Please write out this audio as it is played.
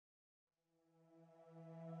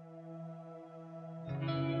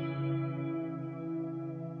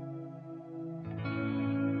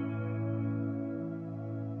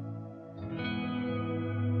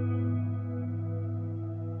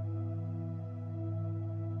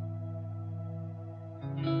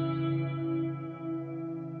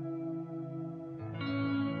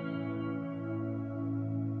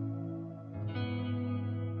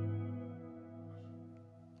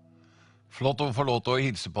Flott å få lov til å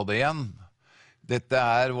hilse på det igjen. Dette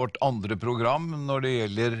er vårt andre program når det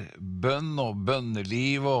gjelder bønn og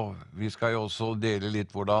bønneliv, og vi skal jo også dele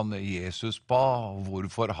litt hvordan Jesus ba, og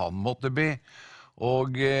hvorfor han måtte be.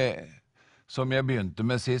 Og som jeg begynte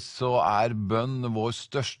med sist, så er bønn vår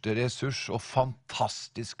største ressurs og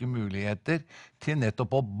fantastiske muligheter til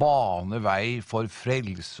nettopp å bane vei for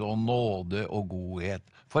frelse og nåde og godhet,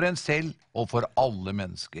 for en selv og for alle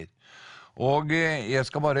mennesker. Og jeg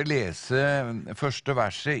skal bare lese første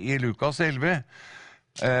verset i Lukas 11.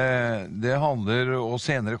 Det handler, og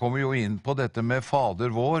senere kommer vi jo inn på dette med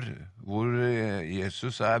Fader vår, hvor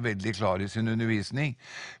Jesus er veldig klar i sin undervisning.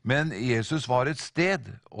 Men Jesus var et sted,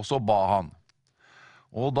 og så ba han.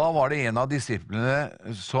 Og da var det en av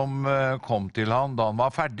disiplene som kom til han da han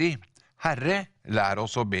var ferdig. Herre, lær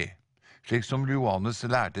oss å be, slik som Johannes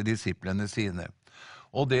lærte disiplene sine.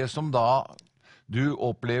 Og det som da du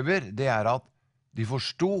opplever, det er at de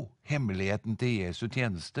forstod hemmeligheten til Jesu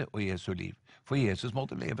tjeneste og Jesu liv. For Jesus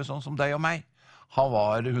måtte leve sånn som deg og meg. Han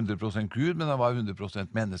var 100% Gud, men han var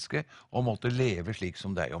 100% menneske, og måtte leve slik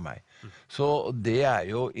som deg og meg. Så det er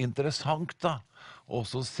jo interessant da. Og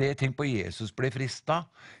så se, tenk på Jesus ble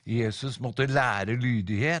fristet. Jesus måtte lære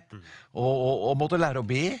lydighet, og måtte lære å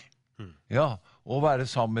be. Ja, og være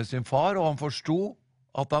sammen med sin far, og han forstod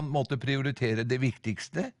at han måtte prioritere det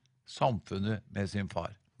viktigste, samfunnet med sin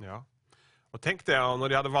far. Ja, og tenk det når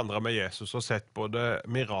de hadde vandret med Jesus og sett både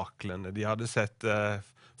miraklene, de hadde sett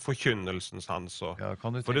forkynnelsen hans. Ja,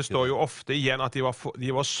 for det står jo ofte igjen at de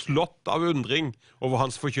var slått av undring over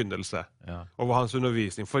hans forkynnelse, over hans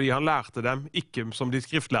undervisning, fordi han lærte dem ikke som de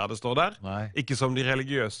skriftlærde står der, ikke som de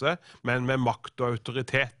religiøse, men med makt og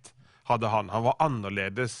autoritet hadde han. Han var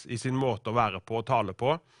annerledes i sin måte å være på og tale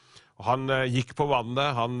på. Han gikk på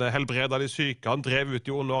vannet, han helbredet de syke, han drev ut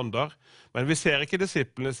i onde ånder. Men vi ser ikke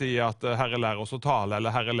disiplene si at Herre lærer oss å tale,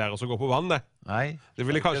 eller Herre lærer oss å gå på vannet. Nei. Det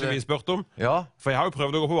ville kanskje vi spørt om. Ja. For jeg har jo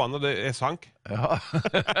prøvd å gå på vannet, det er sank. Ja.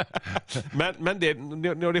 men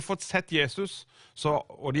når de fått sett Jesus,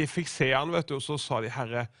 og de fikk se han, vet du, så sa de,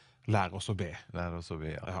 Herre, lær oss å be. Lær oss å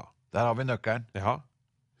be, ja. Der har vi nøkkelen. Ja.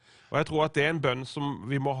 Og jeg tror at det er en bønn som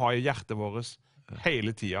vi må ha i hjertet vårt,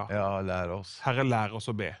 hele tida. Ja, lær oss. Herre, lær oss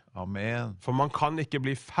å be. Amen. For man kan ikke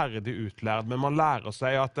bli ferdig utlærd, men man lærer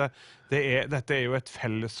seg at dette er jo et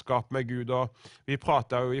fellesskap med Gud. Og vi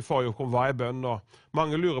pratet jo i forrige uke om hva er bønn, og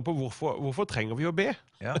mange lurer på hvorfor trenger vi å be?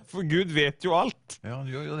 Ja. For Gud vet jo alt. Ja,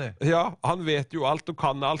 han gjør jo det. Ja, han vet jo alt og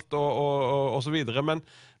kan alt og så videre,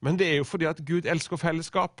 men det er jo fordi at Gud elsker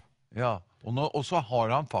fellesskap. Ja, og så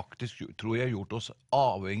har han faktisk, tror jeg, gjort oss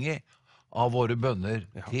avhengig av våre bønner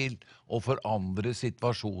til å forandre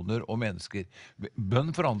situasjoner og mennesker.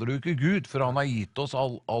 Bønn forandrer jo ikke Gud, for han har gitt oss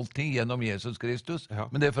allting gjennom Jesus Kristus,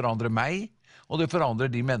 men det forandrer meg, og det forandrer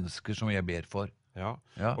de mennesker som jeg ber for. Ja,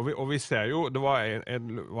 og vi ser jo, det var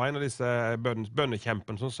en av disse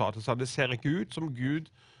bønnekjempene som sa at det ser ikke ut som Gud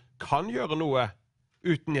kan gjøre noe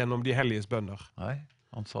uten gjennom de helliges bønner. Nei,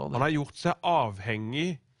 han sa det. Han har gjort seg avhengig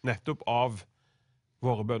nettopp av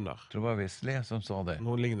våre bønner. Jeg tror det var Wesley som sa det.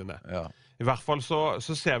 Noe lignende. Ja. I hvert fall så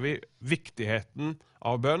ser vi viktigheten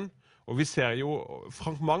av bønn, og vi ser jo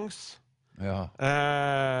Frank Mangs,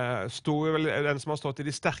 stod jo vel den som har stått i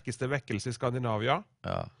de sterkeste vekkelse i Skandinavia.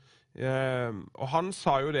 Ja. Og han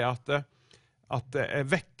sa jo det at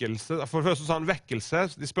vekkelse, for det første sa han vekkelse,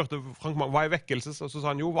 de spurte Frank Mangs, hva er vekkelse? Så sa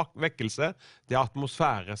han jo, vekkelse, det er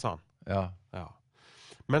atmosfære, sa han. Ja. Ja.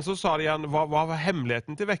 Men så sa de han, hva var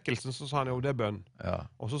hemmeligheten til vekkelsen? Så sa han jo, det er bønn. Ja.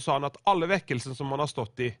 Og så sa han at alle vekkelsen som man har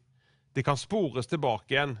stått i, de kan spores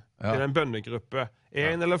tilbake igjen til en bønnegruppe,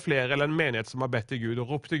 en eller flere, eller en menighet som har bedt til Gud, og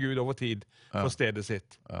ropt til Gud over tid for stedet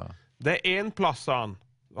sitt. Ja. Det er en plass, sa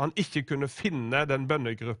han ikke kunne finne den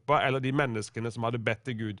bønnegruppa, eller de menneskene som hadde bedt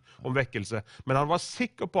til Gud om vekkelse, men han var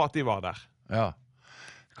sikker på at de var der. Ja.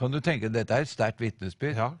 Kan du tenke, dette er et sterkt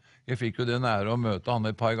vitnesbyrd. Ja. Jeg fikk jo den ære å møte han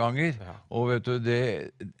et par ganger, og vet du,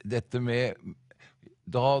 dette med,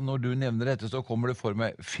 da når du nevner dette, så kommer det for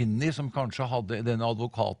meg, Finny, som kanskje hadde, denne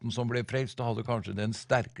advokaten som ble frelst, og hadde kanskje den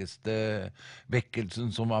sterkeste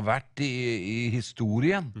vekkelsen som har vært i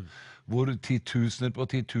historien, hvor titusener på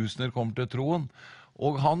titusener kom til troen,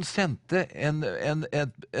 og han sendte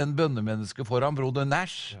en bønnemenneske foran broder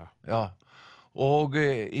Nash, og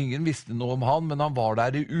ingen visste noe om han, men han var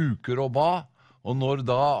der i uker og ba, og når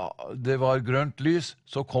da det var grønt lys,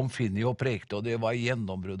 så kom Finny og prekte, og det var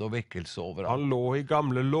gjennombrudd og vekkelse overalt. Han lå i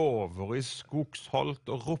gamle lover i skogsholt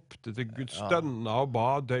og ropte til Gud, stønna og ba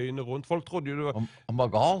døgnet rundt. Folk trodde jo det var... Han var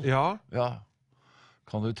gal? Ja. Ja.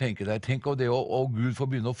 Kan du tenke deg? Tenk om det å Gud får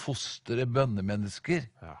begynne å fostre bønnemennesker.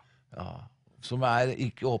 Ja. Som er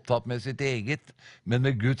ikke opptatt med sitt eget, men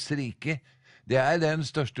med Guds rike. Det er den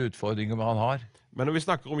største utfordringen man har. Men når vi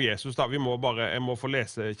snakker om Jesus, da, jeg må få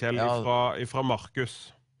lese, Kjell, fra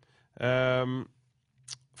Markus.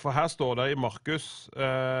 For her står det i Markus,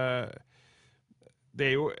 det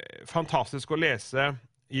er jo fantastisk å lese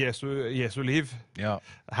Jesu liv. Ja.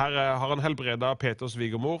 Her har han helbredet Peters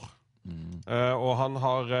svigermor, og han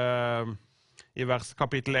har i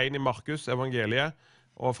kapittel 1 i Markus evangeliet,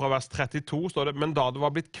 og fra vers 32 står det, men da det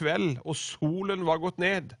var blitt kveld, og solen var gått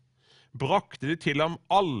ned, brakte de til ham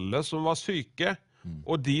alle som var syke,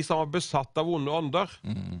 og de som var besatt av onde ånder.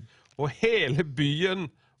 Og hele byen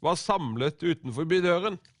var samlet utenfor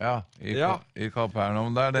bydøren. Ja, i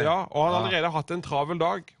Kapernaum der. Det. Ja, og han har allerede hatt en travel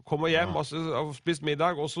dag, kommer hjem og spist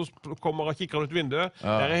middag, og så kikker han ut vinduet.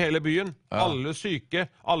 Der er hele byen. Alle syke,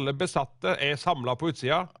 alle besatte er samlet på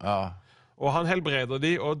utsida. Og han helbreder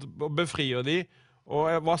de og befrier de, og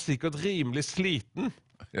var sikkert rimelig sliten.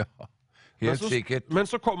 Ja, helt sikkert. Men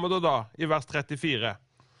så kommer det da, i vers 34.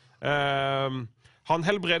 Han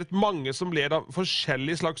helbredet mange som led av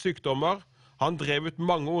forskjellige slags sykdommer. Han drev ut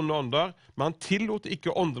mange onde ånder, men han tillot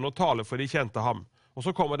ikke ånden å tale, for de kjente ham. Og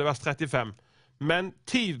så kommer det vers 35. Men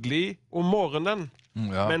tidlig om morgenen,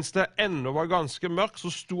 mens det ennå var ganske mørkt,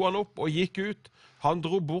 så sto han opp og gikk ut. Han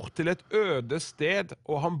dro bort til et øde sted,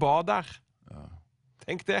 og han ba der.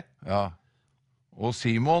 Tenk det. Ja. Og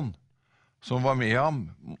Simon, som var med ham,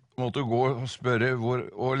 måtte gå og spørre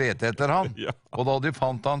og lete etter han. Og da de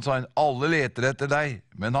fant han, sa han, alle leter etter deg.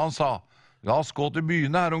 Men han sa, la oss gå til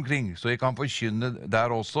byene her omkring, så jeg kan forkynne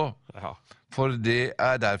der også. For det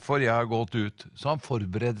er derfor jeg har gått ut. Så han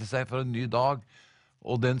forberedte seg for en ny dag,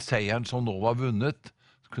 og den seieren som nå var vunnet,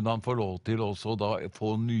 kunne han få lov til også da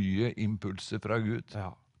få nye impulser fra Gud.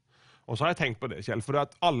 Ja. Og så har jeg tenkt på det, Kjell, for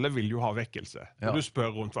alle vil jo ha vekkelse. Når du spør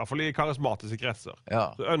rundt, i hvert fall i karismatiske kretser,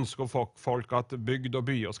 så ønsker folk at bygd og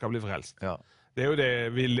byer skal bli frelst. Det er jo det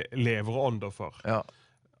vi lever og ånder for.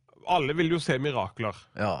 Alle vil jo se mirakler.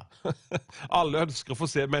 Alle ønsker å få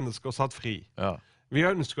se mennesker satt fri. Vi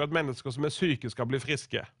ønsker at mennesker som er syke skal bli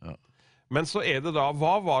friske. Men så er det da,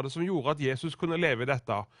 hva var det som gjorde at Jesus kunne leve i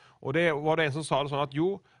dette? Og det var det en som sa det sånn at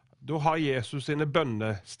jo, da har Jesus sine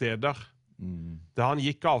bønnesteder. Da han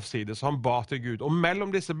gikk avsides, han ba til Gud. Og mellom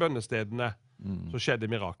disse bønnestedene så skjedde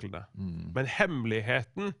miraklene. Men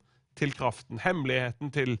hemmeligheten til kraften, hemmeligheten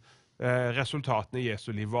til resultatene i Jesu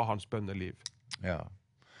liv var hans bønneliv. Ja.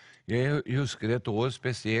 Jeg husker et år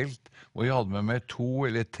spesielt, hvor jeg hadde med meg 2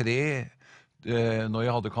 eller 3 når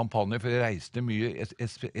jeg hadde kampanje, for jeg reiste mye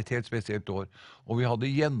et helt spesielt år. Og vi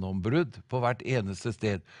hadde gjennombrudd på hvert eneste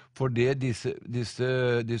sted. For det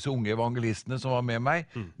disse unge evangelistene som var med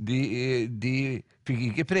meg, de fikk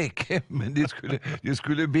ikke preke, men de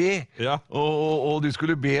skulle be. Og de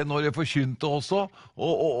skulle be når jeg forkynte også.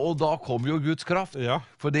 Og da kom jo Guds kraft.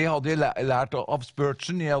 For det hadde jeg lært av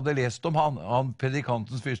Spurgeon. Jeg hadde lest om han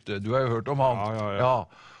predikantens fyrste. Du har jo hørt om han. Ja.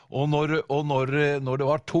 Og når det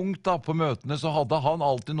var tungt da på møtene, så hadde han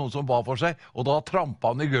alltid noen som ba for seg, og da trampet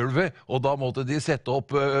han i gulvet, og da måtte de sette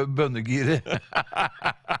opp bønnegiret.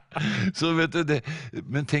 Så vet du det.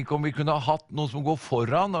 Men tenk om vi kunne ha hatt noen som går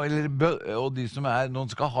foran, og de som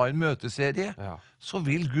noen skal ha en møteserie, så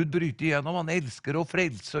vil Gud bryte igjennom. Han elsker å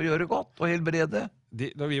frelse og gjøre godt og helbrede.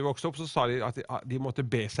 Når vi vokste opp, så sa de at de måtte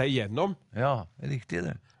be seg igjennom. Ja, riktig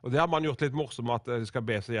det. Og det har man gjort litt morsomt, at de skal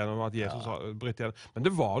be seg gjennom, at Jesus har brytt igjennom. Men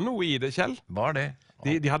det var noe i det, Kjell. Var det?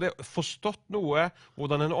 De hadde forstått noe,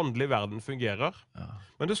 hvordan en åndelig verden fungerer.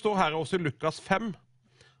 Men det står her også i Lukas 5,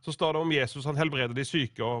 så står det om Jesus, han helbreder de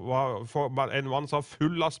syke, og en mann som var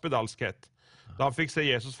full av spedalskhet. Da han fikk se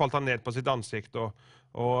Jesus, falt han ned på sitt ansikt,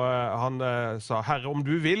 og han sa, Herre, om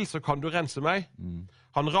du vil, så kan du rense meg.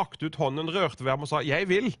 Han rakte ut hånden, rørte ved ham og sa, jeg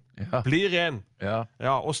vil, bli ren.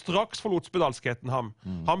 Og straks forlot spedalskheten ham.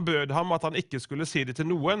 Han bød ham at han ikke skulle si det til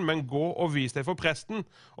noen, men gå og vis deg for presten,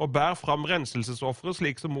 og bær fram renselsesofferet,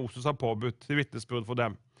 slik som Moses har påbudt til vittnesbyrd for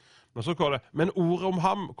dem. Men så går det, men ordet om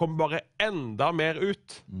ham kom bare enda mer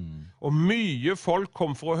ut. Og mye folk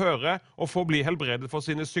kom for å høre, og for å bli helbredet for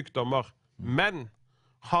sine sykdommer. Men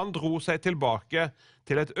han dro seg tilbake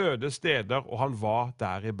til et øde steder, og han var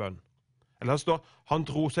der i bønn. Eller det står, han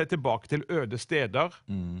dro seg tilbake til øde steder,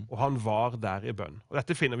 og han var der i bønn. Og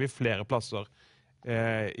dette finner vi flere plasser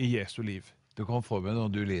i Jesu liv. Du kan få med når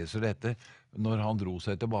du leser dette, når han dro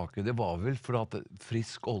seg tilbake, det var vel for at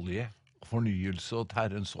frisk olje, fornyelse og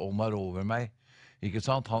Herrens ånd var over meg. Ikke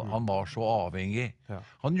sant? Han var så avhengig.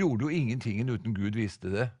 Han gjorde jo ingenting uten Gud visste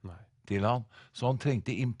det til han. Så han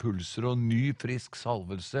trengte impulser og ny frisk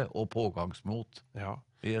salvelse og pågangsmot.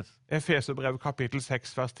 Efeserbrev kapittel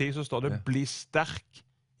 6 vers 10 så står det, bli sterk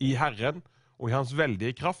i Herren og i hans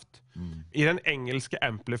veldige kraft. I den engelske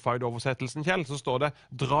Amplified-oversettelsen, Kjell, så står det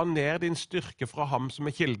 «Dra ned din styrke fra ham som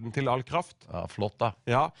er kilden til all kraft». Ja, flott da.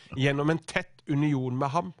 Ja, gjennom en tett union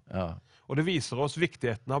med ham. Ja. Og det viser oss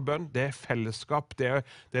viktigheten av bønn. Det er fellesskap, det er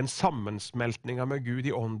en sammensmeltning med Gud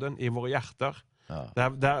i ånden, i våre hjerter. Ja.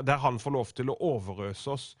 Der han får lov til å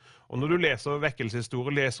overøse oss. Og når du leser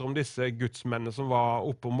vekkelseshistorie, leser om disse gudsmennene som var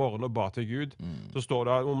oppe om morgenen og ba til Gud, så står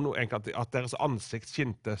det om at deres ansikt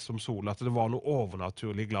skinte som sol, at det var noe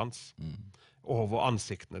overnaturlig glans over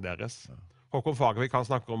ansiktene deres. Ja. Håkon Fagervik, han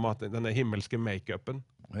snakker om at denne himmelske make-upen.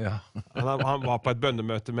 Ja. han var på et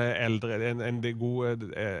bønnemøte med en god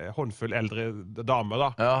håndfull eldre damer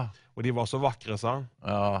da. Ja. Og de var så vakre, sa han.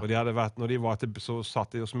 Ja. Og de hadde vært, når de var til, så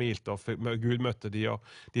satt de og smilte, og Gud møtte de, og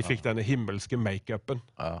de fikk denne himmelske make-upen.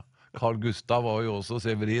 Ja. Carl Gustav var jo også,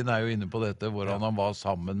 Severin er jo inne på dette, hvordan han var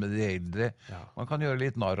sammen med de eldre. Ja. Man kan gjøre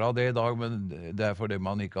litt narr av det i dag, men det er fordi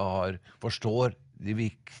man ikke forstår de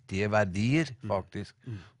viktige verdier, faktisk.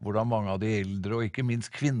 Hvordan mange av de eldre, og ikke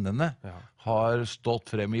minst kvinnene, har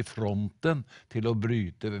stått frem i fronten til å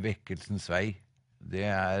bryte vekkelsens vei. Det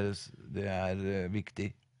er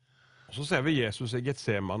viktig. Og så ser vi Jesus i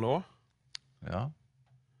Getsemane nå. Ja.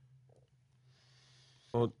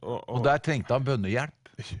 Og der trengte han bønnehjelp.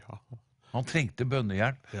 Ja. Han trengte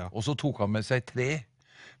bønnehjelp, og så tok han med seg 3.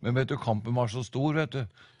 Men vet du, kampen var så stor, vet du,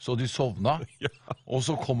 så de sovna. Ja. Og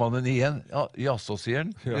så kom han igjen. Ja, jaså, sier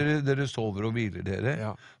han. Ja. Dere sover og hviler dere.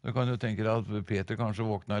 Ja. Du kan jo tenke deg at Peter kanskje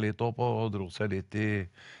våkna litt opp og dro seg litt i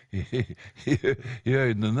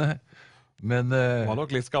øynene. Men var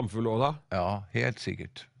nok litt skamfull også da. Ja, helt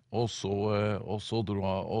sikkert. Og så dro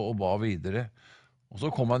han og ba videre. Og så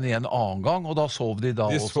kom han igjen en annen gang, og da sov de da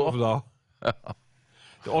også. De sov da.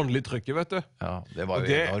 Det åndelige trykket, vet du. Ja, det var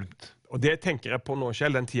jo enormt. Og det tenker jeg på nå,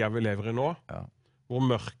 Kjell, den tida vi lever i nå, hvor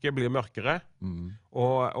mørket blir mørkere,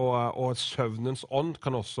 og søvnens ånd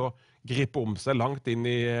kan også gripe om seg langt inn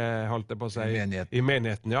i, holdt jeg på å si, i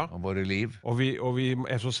menigheten, ja. Og våre liv. Og vi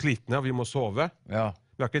er så slitne, vi må sove. Ja.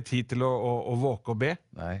 Vi har ikke tid til å våke og be.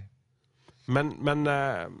 Nei. Men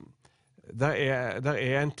det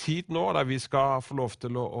er en tid nå der vi skal få lov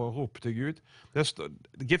til å rope til Gud.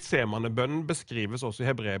 Getsemane-bønnen beskrives også i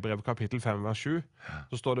Hebreerbrevet kapittel 5, vers 7.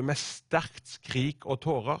 Så står det med sterkt skrik og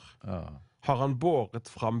tårer har han båret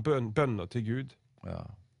fram bønner til Gud. Ja.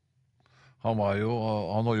 Han var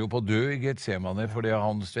jo på død i Getsemane fordi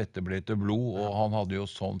han svette ble til blod, og han hadde jo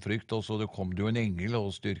sånn frykt, og så det kom det jo en engel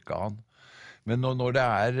og styrket han. Men når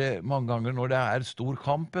det mange ganger når det er stor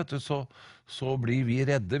kamp, vet du, så blir vi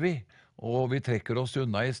redde, vi. Og vi trekker oss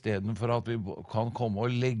unna i stedet for at vi kan komme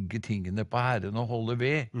og legge tingene på Herren og holde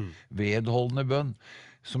vedholdende bønn.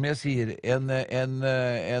 Som jeg sier,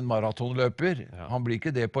 en maratonløper, han blir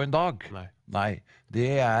ikke det på en dag. Nei,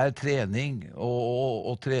 det er trening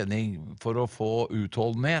og trening for å få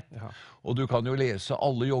utholdenhet. Ja. Og du kan jo lese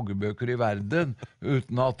alle joggebøker i verden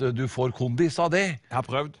uten at du får kondis av det. Jeg har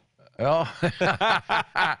prøvd. Ja,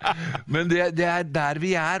 men det er der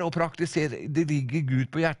vi er og praktiserer. Det ligger Gud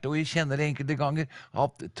på hjertet, og jeg kjenner det enkelte ganger.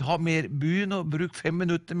 Ta mer, begynn og bruk 5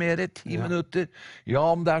 minutter mer, 10 minutter. Ja,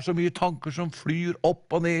 om det er så mye tanker som flyr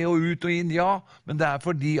opp og ned og ut og inn, ja. Men det er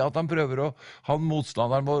fordi at han prøver han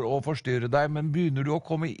motstanderen vår å forstyrre deg. Men begynner du å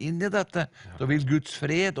komme inn i dette, så vil Guds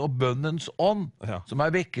fred og bønnens ånd, som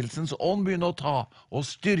er vekkelsens ånd, begynne å ta og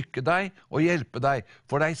styrke deg og hjelpe deg.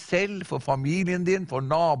 For deg selv, for familien din, for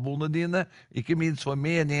naboene dine, ikke minst for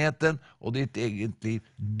menigheten og ditt eget liv.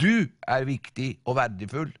 Du er viktig og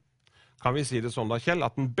verdifull. Kan vi si det sånn da, Kjell,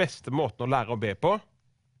 at den beste måten å lære å be på,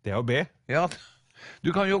 det er å be? Ja,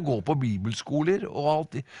 du kan jo gå på bibelskoler og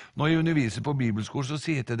alt. Når jeg underviser på bibelskoler, så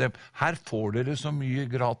sier jeg til dem, her får dere så mye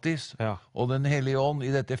gratis. Ja. Og den hellige ånd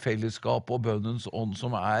i dette fellesskapet og bønnens ånd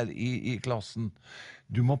som er i klassen.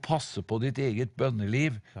 Du må passe på ditt eget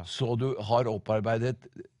bønneliv, så du har opparbeidet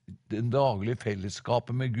den daglige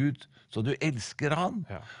fellesskapet med Gud, så du elsker han.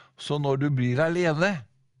 Ja. Så når du blir alene,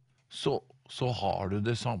 så har du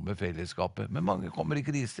det samme fellesskapet. Men mange kommer i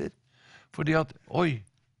kriser, fordi at, oi,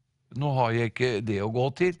 nå har jeg ikke det å gå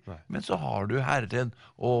til, men så har du Herren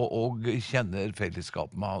og kjenner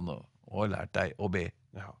fellesskapet med han og har lært deg å be.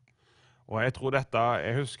 Ja. Og jeg tror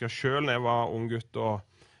jeg husker selv når jeg var ung gutt, og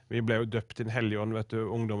vi ble jo døpt til Den hellige ånd, vet du,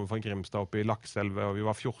 ungdommen fra Grimstad oppe i Lakselve, og vi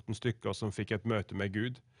var 14 stykker som fikk et møte med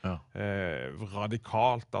Gud. Ja.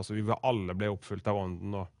 Radikalt, altså vi alle ble oppfylt av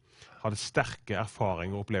ånden, og hadde sterke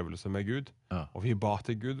erfaringer og opplevelser med Gud. Ja. Og vi ba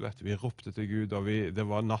til Gud, vet du, vi ropte til Gud, og det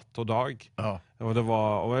var natt og dag. Ja.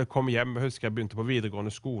 Og jeg kom hjem, jeg husker jeg begynte på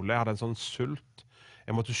videregående skole, jeg hadde en sånn sult.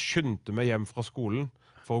 Jeg måtte skynde meg hjem fra skolen,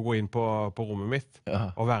 for å gå inn på rommet mitt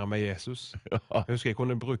og være med Jesus. Jeg husker jeg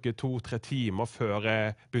kunne bruke 2-3 timer før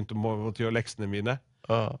jeg begynte å gjøre leksene mine.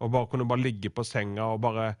 Og kunne ligge på senga og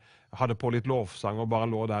bare hadde på litt lovsang og bare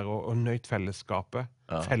lå der og nøyt fellesskapet.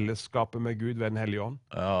 Fellesskapet med Gud ved den hellige ånd.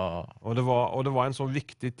 Og det var en så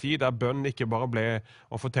viktig tid der bønn ikke bare ble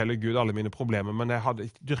å fortelle Gud alle mine problemer, men jeg hadde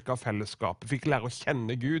dyrket fellesskapet. Fikk lære å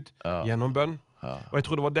kjenne Gud gjennom bønn. Og jeg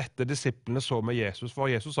tror det var dette disiplene så med Jesus. For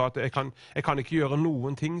Jesus sa at jeg kan ikke gjøre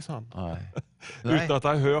noen ting, sa han. Uten at jeg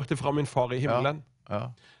har hørt det fra min far i himmelen.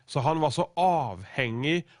 Så han var så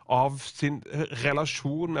avhengig av sin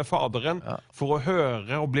relasjon med faderen for å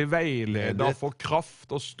høre og bli veiledet og få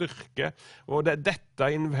kraft og styrke. Og det er dette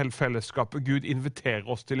fellesskapet Gud inviterer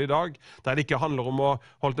oss til i dag, der det ikke handler om å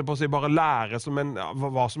bare lære som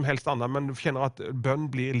hva som helst annet, men du kjenner at bønn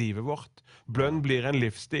blir livet vårt. Bønn blir en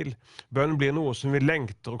livsstil. Bønn blir noe som vi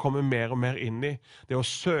lengter å komme mer og mer inn i. Det å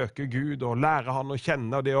søke Gud og lære han å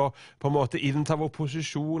kjenne, og det å på en måte innta vår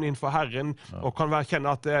posisjon innenfor Herren, og kan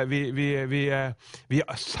kjenne at vi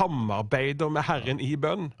samarbeider med Herren i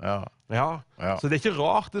bønn. Så det er ikke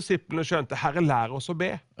rart disiplene skjønte, Herre lærer oss å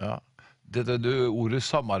be. Dette ordet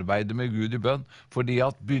samarbeide med Gud i bønn, fordi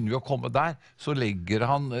at begynner vi å komme der, så legger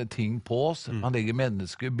han ting på oss, han legger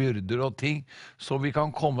mennesker, byrder og ting, så vi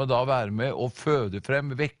kan komme da og være med og føde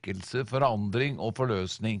frem vekkelse, forandring og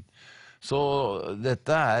forløsning. Så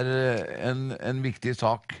dette er en viktig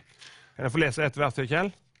sak. Kan jeg få lese et vers til,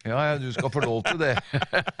 Kjell? Ja, du skal få lov til det.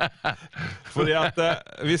 Fordi at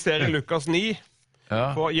vi ser i Lukas 9,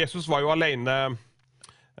 for Jesus var jo alene.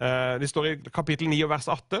 Det står i kapittel 9 vers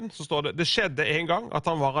 18, så står det skjedde en gang at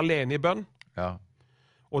han var alene i bønn,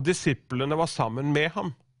 og disiplene var sammen med ham.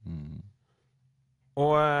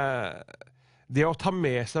 Og det å ta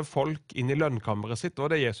med seg folk inn i lønnkammeret sitt, var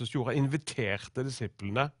det Jesus gjorde, han inviterte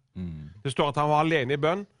disiplene. Det står at han var alene i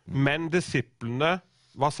bønn, men disiplene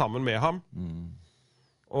var sammen med ham.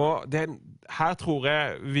 Og her tror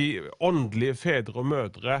jeg vi åndelige fedre og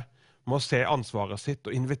mødre må se ansvaret sitt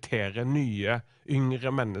og invitere nye, yngre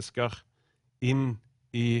mennesker inn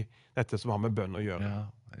i dette som har med bønn å gjøre. Ja,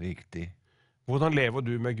 riktig. Hvordan lever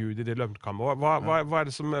du med Gud i det lønnkammeret?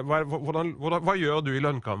 Hva gjør du i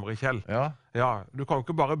lønnkammeret, Kjell? Ja, du kan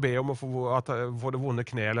ikke bare be om å få det vonde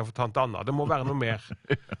kne eller få tante Anna. Det må være noe mer.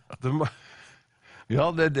 Ja,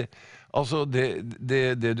 det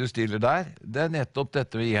du stiller der, det er nettopp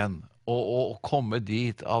dette igjen. Å komme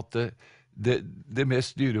dit at det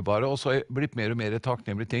mest dyrebare, og så er jeg blitt mer og mer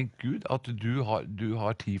takknemlig. Tenk Gud, at du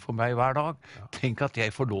har tid for meg hver dag. Tenk at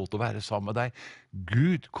jeg får lov til å være sammen med deg.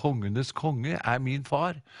 Gud, kongenes konge, er min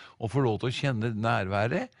far, og får lov til å kjenne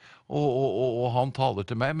nærværet, og han taler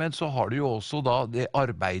til meg. Men så har du jo også da det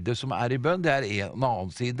arbeidet som er i bønn. Det er en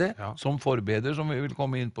annen side, som forbeder, som vi vil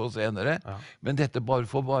komme inn på senere. Men dette bare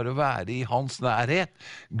for å være i hans nærhet.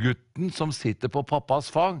 Gutten som sitter på pappas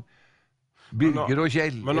fang, Birger og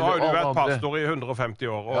Kjell. Men nå har jo du vært pastor i 150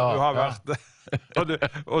 år,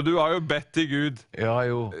 og du har jo bedt til Gud. Ja,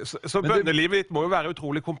 jo. Så bønnelivet ditt må jo være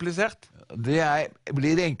utrolig komplisert. Det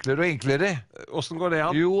blir enklere og enklere. Hvordan går det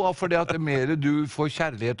an? Jo, for det at mer du får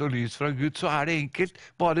kjærlighet og lys fra Gud, så er det enkelt.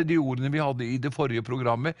 Bare de ordene vi hadde i det forrige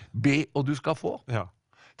programmet, be og du skal få.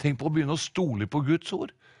 Tenk på å begynne å stole på Guds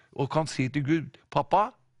ord, og kan si til Gud,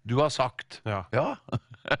 pappa, du har sagt.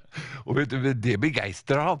 Og vet du, det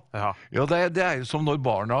begeistrer han. Det er jo som når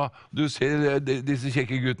barna, du ser disse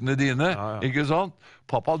kjekke guttene dine, ikke sant?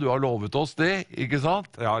 Pappa, du har lovet oss det, ikke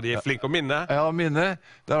sant? Ja, de er flinke å minne. Ja, minne.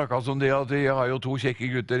 Det er akkurat som det at jeg har jo 2 kjekke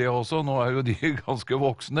gutter jeg også, nå er jo de ganske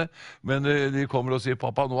voksne, men de kommer og sier,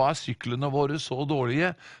 pappa, nå er syklene våre så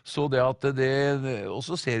dårlige, så det at og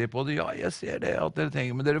så ser de på det, ja, jeg ser det at dere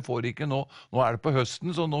tenker, men dere får ikke nå er det på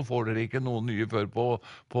høsten, så nå får dere ikke noen nye før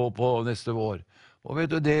på neste vår. Og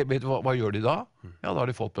vet du hva gjør de da? Ja, da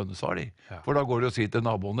har de fått bønnesvar, de. For da går de og sier til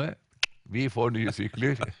naboene, vi får nye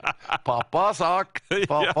sykler. Pappa har sagt,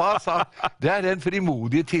 pappa har sagt. Det er en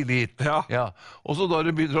frimodig tillit. Og så da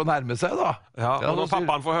det begynner å nærme seg da. Og når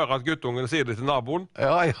pappaen får høre at guttungen sier det til naboen.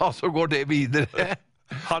 Så går det videre.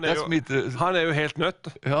 Han er jo helt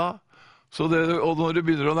nødt. Og når det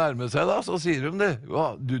begynner å nærme seg da, så sier de det.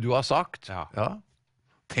 Du har sagt.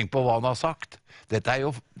 Tenk på hva han har sagt. Dette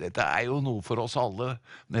er jo noe for oss alle,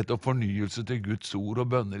 nettopp fornyelse til Guds ord og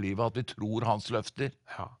bønnelivet, at vi tror hans løfter.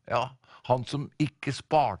 Han som ikke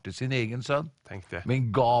sparte sin egen sønn,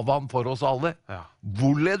 men gav han for oss alle.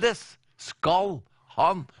 Hvorledes skal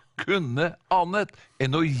han kunne annet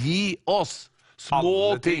enn å gi oss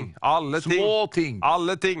små ting? Alle ting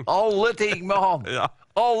med han.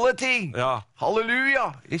 Alle ting!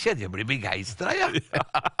 Halleluja! Jeg kjenner jeg blir begeistret,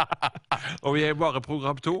 Og vi er bare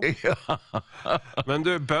program 2. Ja. Men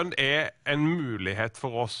du, bønn er en mulighet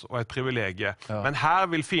for oss og et privilegie. Ja. Men her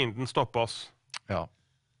vil fienden stoppe oss. Ja.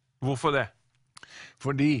 Hvorfor det?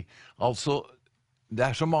 Fordi, altså, det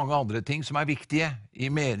er så mange andre ting som er viktige i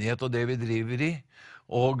menighet og det vi driver i,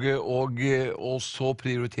 og så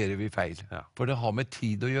prioriterer vi feil. Ja. For det har med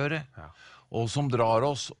tid å gjøre. Ja. Og som drar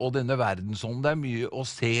oss, og denne verdensånden, det er mye å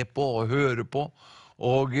se på og høre på,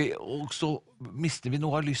 og så mister vi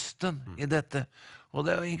noe av lysten i dette. Og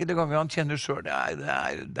det er enkelte ganger han kjenner selv,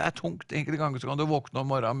 det er tungt. Enkelte ganger så kan du våkne om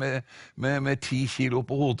morgenen med 10 kilo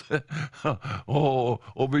på hodet,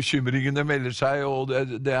 og bekymringene melder seg, og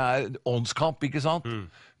det er åndskamp, ikke sant?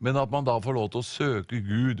 Men at man da får lov til å søke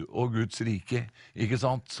Gud og Guds rike, ikke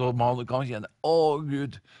sant? Så man kan kjenne, å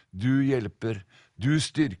Gud, du hjelper, du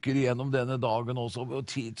styrker gjennom denne dagen også, og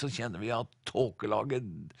tid så kjenner vi at tåkelaget,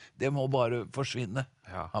 det må bare forsvinne.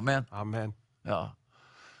 Ja. Amen. Amen. Ja.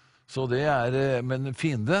 Så det men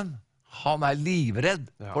fienden, han er livredd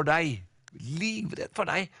for deg. Livredd for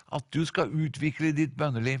deg, at du skal utvikle ditt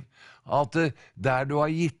bønneliv. At der du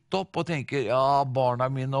har gitt opp og tenker, ja, barna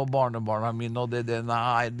mine og barnebarna mine, og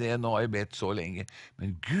nei, nå har jeg bedt så lenge.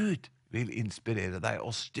 Men Gud vil inspirere deg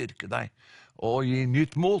og styrke deg, og gi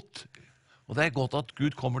nytt mot. Og det er godt at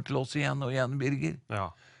Gud kommer til oss igjen og igjen, Birger. Ja.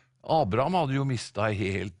 Abraham hadde jo mistet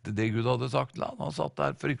helt det Gud hadde sagt til han. Han satt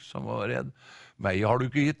der fryktsom og redd. Meg har du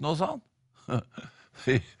ikke gitt noe, sa han.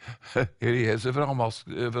 Elieser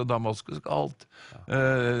fra Damaskus skal alt.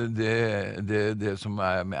 Det som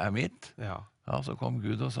er mitt. Ja. Ja, så kom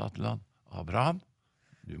Gud og sa til han, Abraham,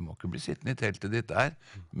 du må ikke bli sittende i teltet ditt der,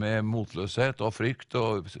 med motløshet og frykt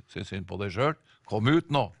og se synd på deg selv. Kom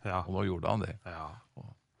ut nå! Ja. Og nå gjorde han det. Ja.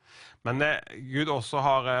 Men Gud også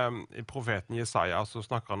har, i profeten Jesaja, så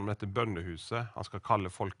snakker han om dette bønnehuset. Han skal kalle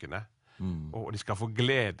folkene, og de skal få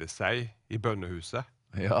glede seg i bønnehuset.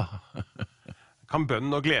 Ja. Kan bønn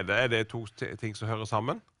og glede, er det to ting som hører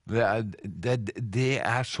sammen? Det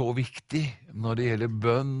er så viktig når det gjelder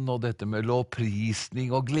bønn og dette med lovprisning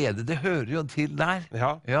og glede. Det hører jo til der.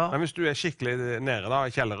 Ja. Ja. Men hvis du er skikkelig nede da,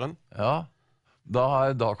 i kjelleren? Ja,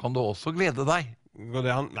 da kan du også glede deg. Går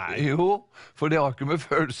det an? Nei. Jo, for det har ikke med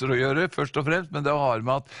følelser å gjøre, først og fremst, men det har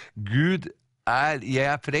med at Gud jeg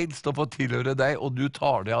er frelst og får tilhøre deg, og du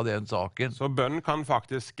tar deg av den saken. Så bønn kan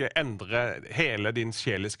faktisk endre hele din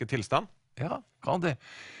sjeliske tilstand? Ja, kan det.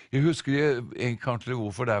 Jeg husker kanskje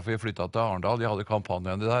hvorfor derfor jeg flyttet til Arendal. Jeg hadde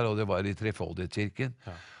kampanjene der, og det var i Trefaldighetskirken.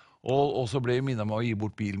 Ja. Og så ble jeg minnet meg å gi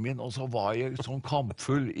bort bilen min, og så var jeg sånn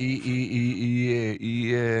kampfull i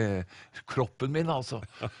kroppen min, altså.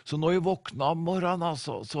 Så når jeg våkna om morgenen,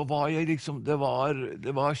 altså, så var jeg liksom, det var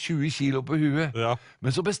 20 kilo på huet. Ja.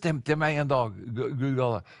 Men så bestemte jeg meg en dag, Gud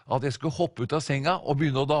ga det, at jeg skulle hoppe ut av senga og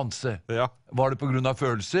begynne å danse. Ja. Var det på grunn av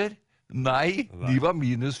følelser? Nei, de var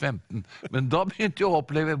minus 15. Men da begynte jeg å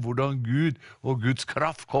oppleve hvordan Gud og Guds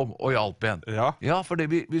kraft kom og hjalp en. Ja, ja, for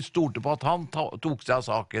vi stolte på at han tok seg av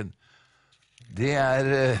saken. Det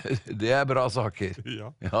er bra saker.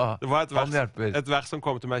 Ja. Ja, det var et vers som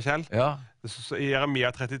kom til meg, Kjell. Ja. I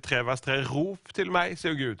Jeremia 33, vers 3. Rop til meg,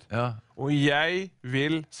 sier Gud, ja. Og jeg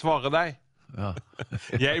vil svare deg. Ja.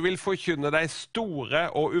 Jeg vil forkynne deg store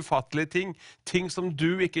og ufattelige ting, ting som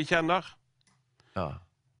du ikke kjenner. Ja.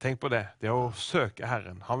 Tenk på det, det å søke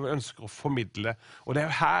Herren. Han ønsker å formidle, og det er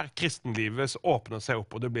jo her kristenlivet åpner seg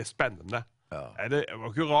opp, og det blir spennende. Ja. Det var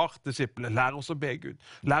ikke rart, disiplene. Lær oss å be Gud.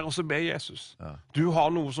 Lær oss å be Jesus. Ja. Du har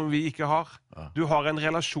noe som vi ikke har. Ja. Du har en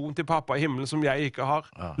relasjon til pappa i himmelen som jeg ikke har.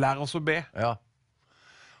 Ja. Lær oss å be. Ja.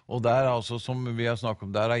 Og der altså, som vi har snakket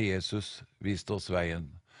om, der har Jesus vist oss veien.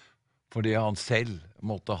 Fordi han selv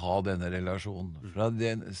måtte ha denne relasjonen.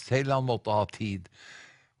 Selv han måtte ha tid.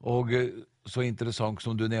 Og så interessant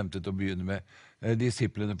som du nevnte til å begynne med,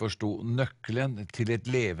 disiplene forstod nøkkelen til et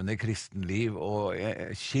levende kristenliv og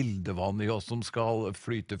kildevann i oss som skal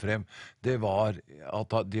flyte frem, det var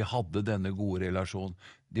at de hadde denne gode relasjonen.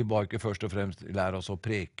 De ba ikke først og fremst lære oss å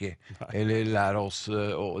preke, eller lære oss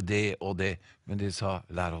det og det, men de sa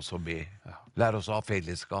lære oss å be, lære oss å ha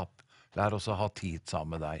fellesskap, lære oss å ha tid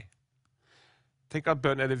sammen med deg. Tenk at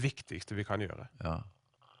bønn er det viktigste vi kan gjøre. Ja.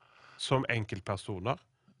 Som enkeltpersoner,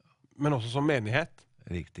 men også som menighet.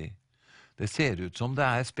 Riktig. Det ser ut som det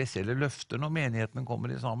er spesielle løfter når menighetene kommer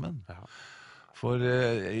sammen. Ja. For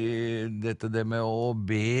det med å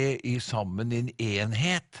be i sammen i en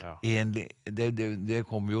enhet, ja. Det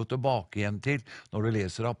kommer vi jo tilbake igjen til når du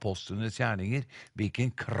leser apostlenes gjerninger.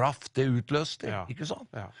 Hvilken kraft det utløste, ja. Ikke sant?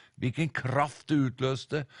 Ja. Hvilken kraft det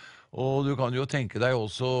utløste. Og du kan jo tenke deg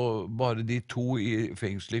også bare de to i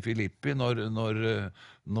fengsel i Filippi når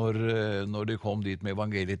de kom dit med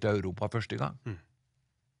evangeliet til Europa første gang.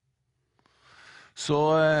 Så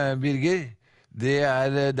Birger, det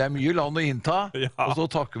er mye land å innta, og så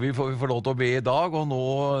takker vi for vi får lov til å be i dag, og nå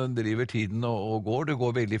driver tiden og går. Det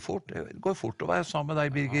går veldig fort. Det går fort å være sammen med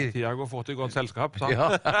deg, Birger. Ja, tida går fort i godt selskap, sant? Ja.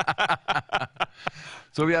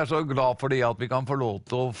 Så vi er så glad for det at vi kan få lov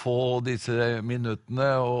til å få disse minuttene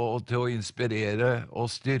og til å inspirere og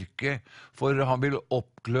styrke, for han vil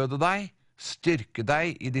oppgløde deg, styrke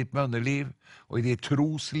deg i ditt bønneliv og i ditt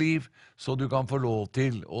trosliv, så du kan få lov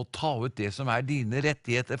til å ta ut det som er dine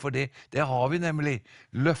rettigheter, for det har vi nemlig.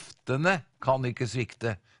 Løftene kan ikke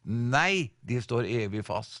svikte. Nei, de står evig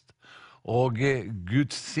fast. Og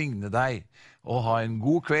Gud signe deg, og ha en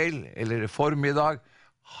god kveld eller formiddag.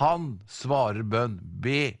 Han svarer bønn,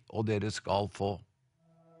 be, og dere skal få.